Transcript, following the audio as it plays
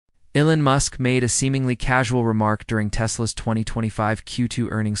Elon Musk made a seemingly casual remark during Tesla's 2025 Q2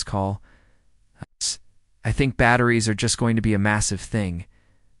 earnings call. "I think batteries are just going to be a massive thing,"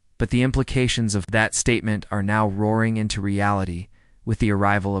 but the implications of that statement are now roaring into reality with the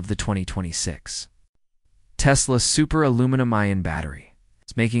arrival of the 2026 Tesla Super Aluminum-Ion Battery.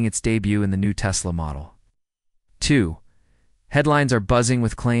 It's making its debut in the new Tesla Model 2. Headlines are buzzing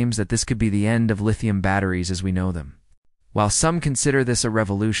with claims that this could be the end of lithium batteries as we know them. While some consider this a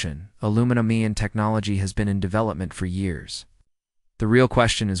revolution, aluminum-ion technology has been in development for years. The real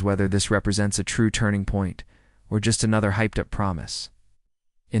question is whether this represents a true turning point or just another hyped-up promise.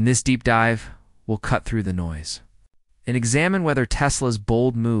 In this deep dive, we'll cut through the noise and examine whether Tesla's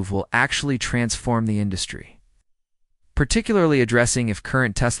bold move will actually transform the industry, particularly addressing if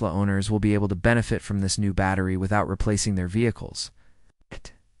current Tesla owners will be able to benefit from this new battery without replacing their vehicles,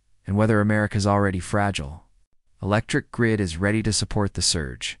 and whether America's already fragile electric grid is ready to support the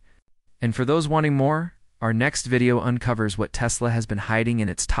surge. And for those wanting more, our next video uncovers what Tesla has been hiding in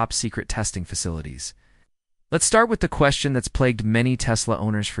its top-secret testing facilities. Let's start with the question that's plagued many Tesla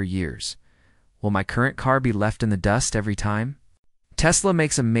owners for years. Will my current car be left in the dust every time? Tesla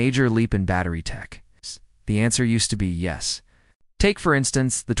makes a major leap in battery tech. The answer used to be yes. Take, for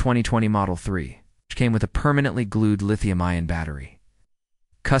instance, the 2020 Model 3, which came with a permanently glued lithium-ion battery,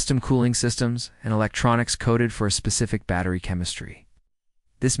 custom cooling systems, and electronics coded for a specific battery chemistry.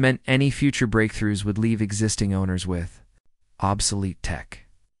 This meant any future breakthroughs would leave existing owners with obsolete tech.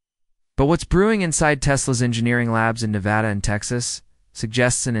 But what's brewing inside Tesla's engineering labs in Nevada and Texas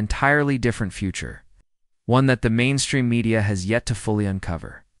suggests an entirely different future, one that the mainstream media has yet to fully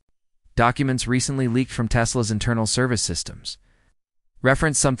uncover. Documents recently leaked from Tesla's internal service systems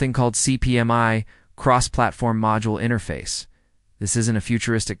reference something called CPMI, Cross-Platform Module Interface. This isn't a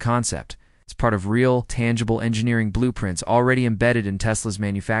futuristic concept. It's part of real, tangible engineering blueprints already embedded in Tesla's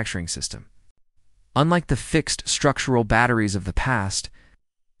manufacturing system. Unlike the fixed structural batteries of the past,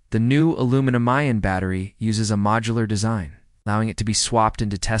 the new aluminum-ion battery uses a modular design, allowing it to be swapped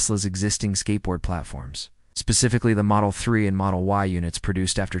into Tesla's existing skateboard platforms, specifically the Model 3 and Model Y units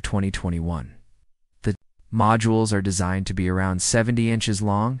produced after 2021. The modules are designed to be around 70 inches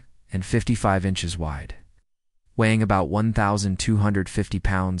long and 55 inches wide, weighing about 1,250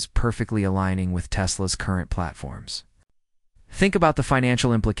 pounds, perfectly aligning with Tesla's current platforms. Think about the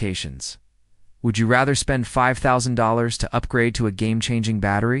financial implications. Would you rather spend $5,000 to upgrade to a game-changing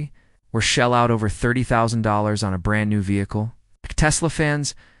battery, or shell out over $30,000 on a brand-new vehicle? Tesla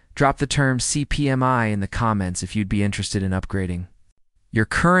fans, drop the term CPMI in the comments if you'd be interested in upgrading your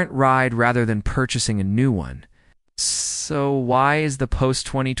current ride rather than purchasing a new one. So why is the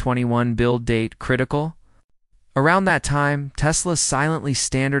post-2021 build date critical? Around that time, Tesla silently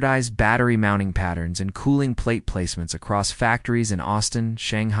standardized battery mounting patterns and cooling plate placements across factories in Austin,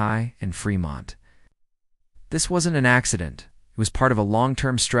 Shanghai, and Fremont. This wasn't an accident. It was part of a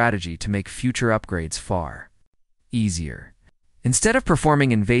long-term strategy to make future upgrades far easier. Instead of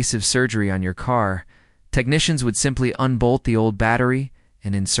performing invasive surgery on your car, technicians would simply unbolt the old battery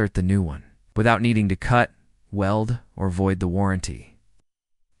and insert the new one, without needing to cut, weld, or void the warranty.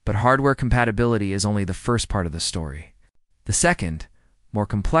 But hardware compatibility is only the first part of the story. The second, more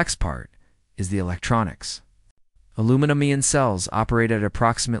complex part, is the electronics. Aluminum-ion cells operate at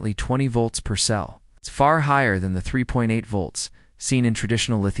approximately 20 volts per cell. It's far higher than the 3.8 volts seen in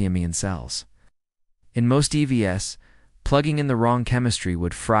traditional lithium-ion cells. In most EVs, plugging in the wrong chemistry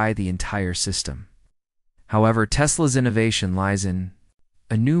would fry the entire system. However, Tesla's innovation lies in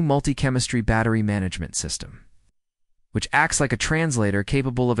a new multi-chemistry battery management system, which acts like a translator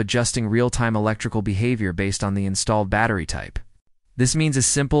capable of adjusting real-time electrical behavior based on the installed battery type. This means a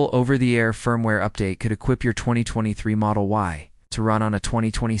simple over-the-air firmware update could equip your 2023 Model Y to run on a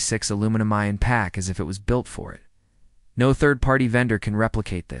 2026 aluminum-ion pack as if it was built for it. No third-party vendor can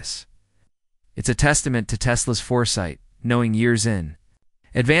replicate this. It's a testament to Tesla's foresight, knowing years in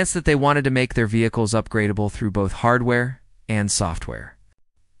advance that they wanted to make their vehicles upgradable through both hardware and software.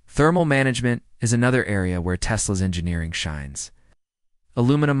 Thermal management is another area where Tesla's engineering shines.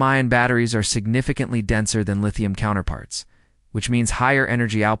 Aluminum-ion batteries are significantly denser than lithium counterparts, which means higher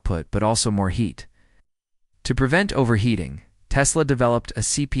energy output but also more heat. To prevent overheating, Tesla developed a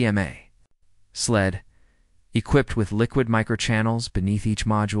CPMA sled equipped with liquid microchannels beneath each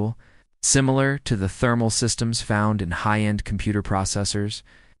module, similar to the thermal systems found in high-end computer processors.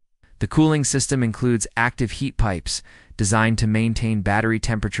 The cooling system includes active heat pipes designed to maintain battery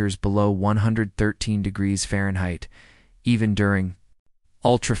temperatures below 113 degrees Fahrenheit, even during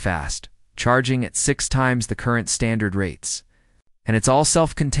ultra-fast charging at 6 times the current standard rates. And it's all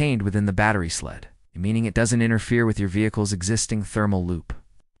self-contained within the battery sled, meaning it doesn't interfere with your vehicle's existing thermal loop.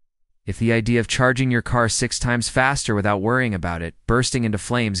 If the idea of charging your car 6 times faster without worrying about it bursting into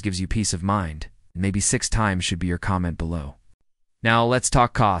flames gives you peace of mind, maybe 6 times should be your comment below. Now let's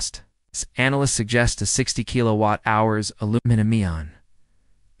talk cost. Analysts suggest a 60 kilowatt-hours aluminum-ion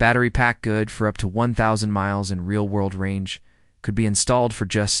battery pack good for up to 1,000 miles in real-world range could be installed for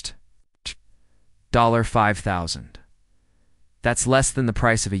just $5,000. That's less than the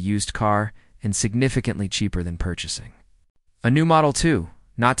price of a used car and significantly cheaper than purchasing a new Model 2,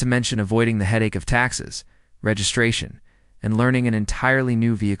 not to mention avoiding the headache of taxes, registration, and learning an entirely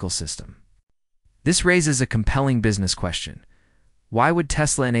new vehicle system. This raises a compelling business question. Why would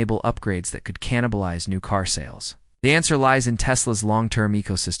Tesla enable upgrades that could cannibalize new car sales? The answer lies in Tesla's long-term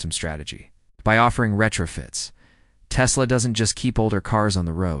ecosystem strategy. By offering retrofits, Tesla doesn't just keep older cars on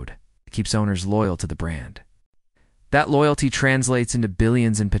the road, it keeps owners loyal to the brand. That loyalty translates into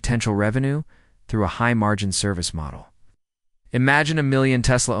billions in potential revenue through a high-margin service model. Imagine 1 million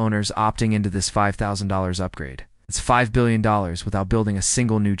Tesla owners opting into this $5,000 upgrade. It's $5 billion without building a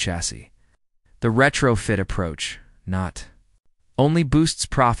single new chassis. The retrofit approach not only boosts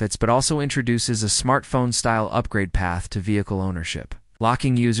profits but also introduces a smartphone-style upgrade path to vehicle ownership,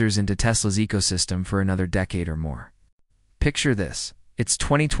 locking users into Tesla's ecosystem for another decade or more. Picture this. It's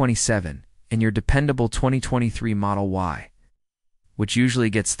 2027, and your dependable 2023 Model Y, which usually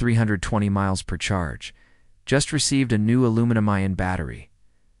gets 320 miles per charge, just received a new aluminum-ion battery.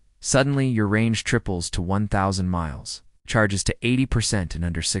 Suddenly, your range triples to 1,000 miles, charges to 80% in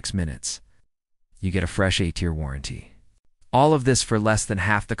under 6 minutes. You get a fresh 8-year warranty. All of this for less than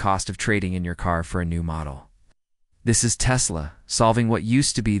half the cost of trading in your car for a new model. This is Tesla, solving what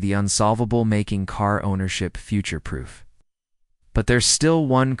used to be the unsolvable, making car ownership future-proof. But there's still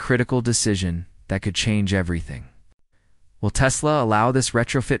one critical decision that could change everything. Will Tesla allow this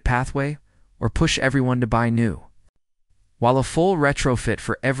retrofit pathway, or push everyone to buy new? While a full retrofit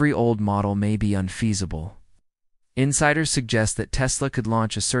for every old model may be unfeasible, insiders suggest that Tesla could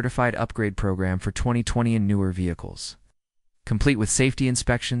launch a certified upgrade program for 2020 and newer vehicles, complete with safety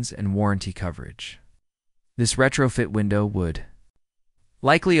inspections and warranty coverage. This retrofit window would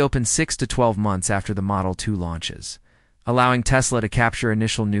likely open 6 to 12 months after the Model 2 launches, allowing Tesla to capture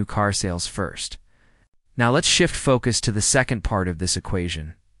initial new car sales first. Now let's shift focus to the second part of this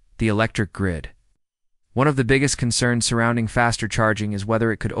equation, the electric grid. One of the biggest concerns surrounding faster charging is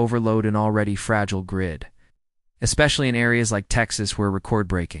whether it could overload an already fragile grid, especially in areas like Texas where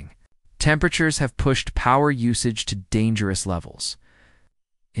record-breaking temperatures have pushed power usage to dangerous levels.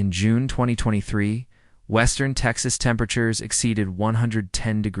 In June 2023, western Texas temperatures exceeded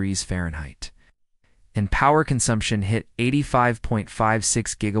 110 degrees Fahrenheit, and power consumption hit 85.56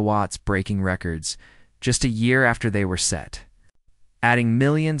 gigawatts, breaking records just a year after they were set. Adding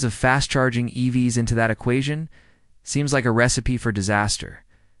millions of fast-charging EVs into that equation seems like a recipe for disaster,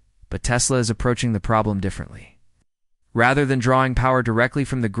 but Tesla is approaching the problem differently. Rather than drawing power directly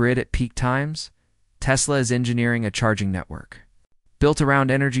from the grid at peak times, Tesla is engineering a charging network built around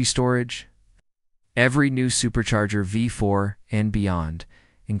energy storage. Every new supercharger V4 and beyond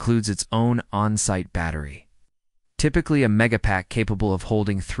includes its own on-site battery, typically a megapack capable of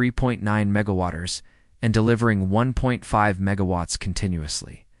holding 3.9 megawatters and delivering 1.5 megawatts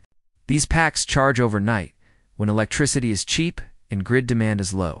continuously. These packs charge overnight when electricity is cheap and grid demand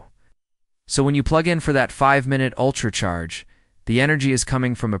is low. So when you plug in for that 5-minute ultra charge, the energy is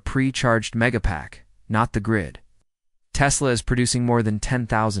coming from a pre-charged megapack, not the grid. Tesla is producing more than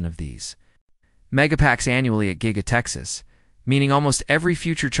 10,000 of these megapacks annually at Giga Texas, meaning almost every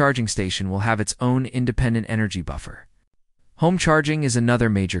future charging station will have its own independent energy buffer. Home charging is another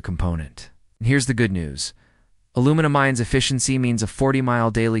major component. And here's the good news. Aluminum-ion's efficiency means a 40-mile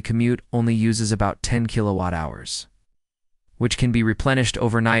daily commute only uses about 10 kilowatt hours, which can be replenished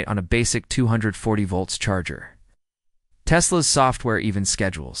overnight on a basic 240 volts charger. Tesla's software even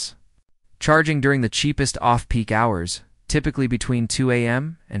schedules charging during the cheapest off-peak hours, typically between 2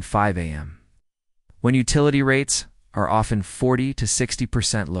 a.m. and 5 a.m., when utility rates are often 40 to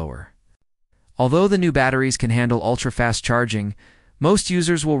 60% lower. Although the new batteries can handle ultra-fast charging, most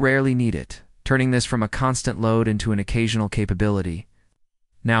users will rarely need it, turning this from a constant load into an occasional capability.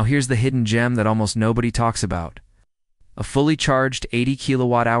 Now here's the hidden gem that almost nobody talks about. A fully charged 80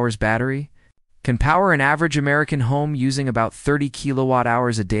 kilowatt-hours battery can power an average American home using about 30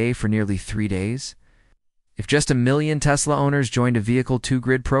 kilowatt-hours a day for nearly 3 days. If just 1 million Tesla owners joined a Vehicle 2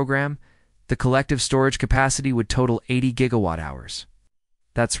 Grid program, the collective storage capacity would total 80 gigawatt-hours.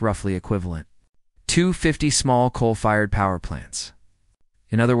 That's roughly equivalent to 50 small coal-fired power plants.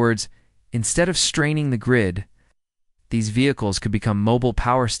 In other words, instead of straining the grid, these vehicles could become mobile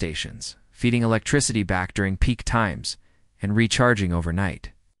power stations, feeding electricity back during peak times and recharging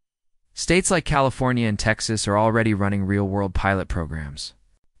overnight. States like California and Texas are already running real-world pilot programs.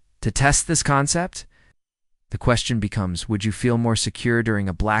 To test this concept, the question becomes, would you feel more secure during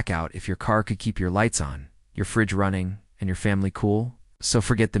a blackout if your car could keep your lights on, your fridge running, and your family cool? So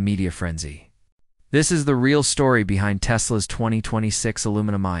forget the media frenzy. This is the real story behind Tesla's 2026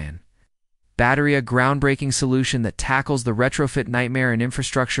 aluminum-ion battery, a groundbreaking solution that tackles the retrofit nightmare and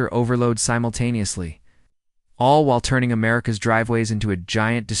infrastructure overload simultaneously, all while turning America's driveways into a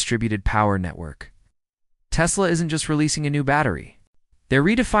giant distributed power network. Tesla isn't just releasing a new battery. They're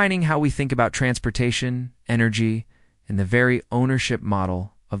redefining how we think about transportation, energy, and the very ownership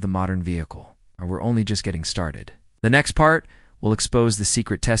model of the modern vehicle. And we're only just getting started. The next part will expose the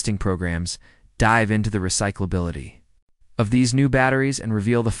secret testing programs, dive into the recyclability of these new batteries, and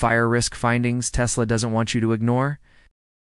reveal the fire risk findings Tesla doesn't want you to ignore.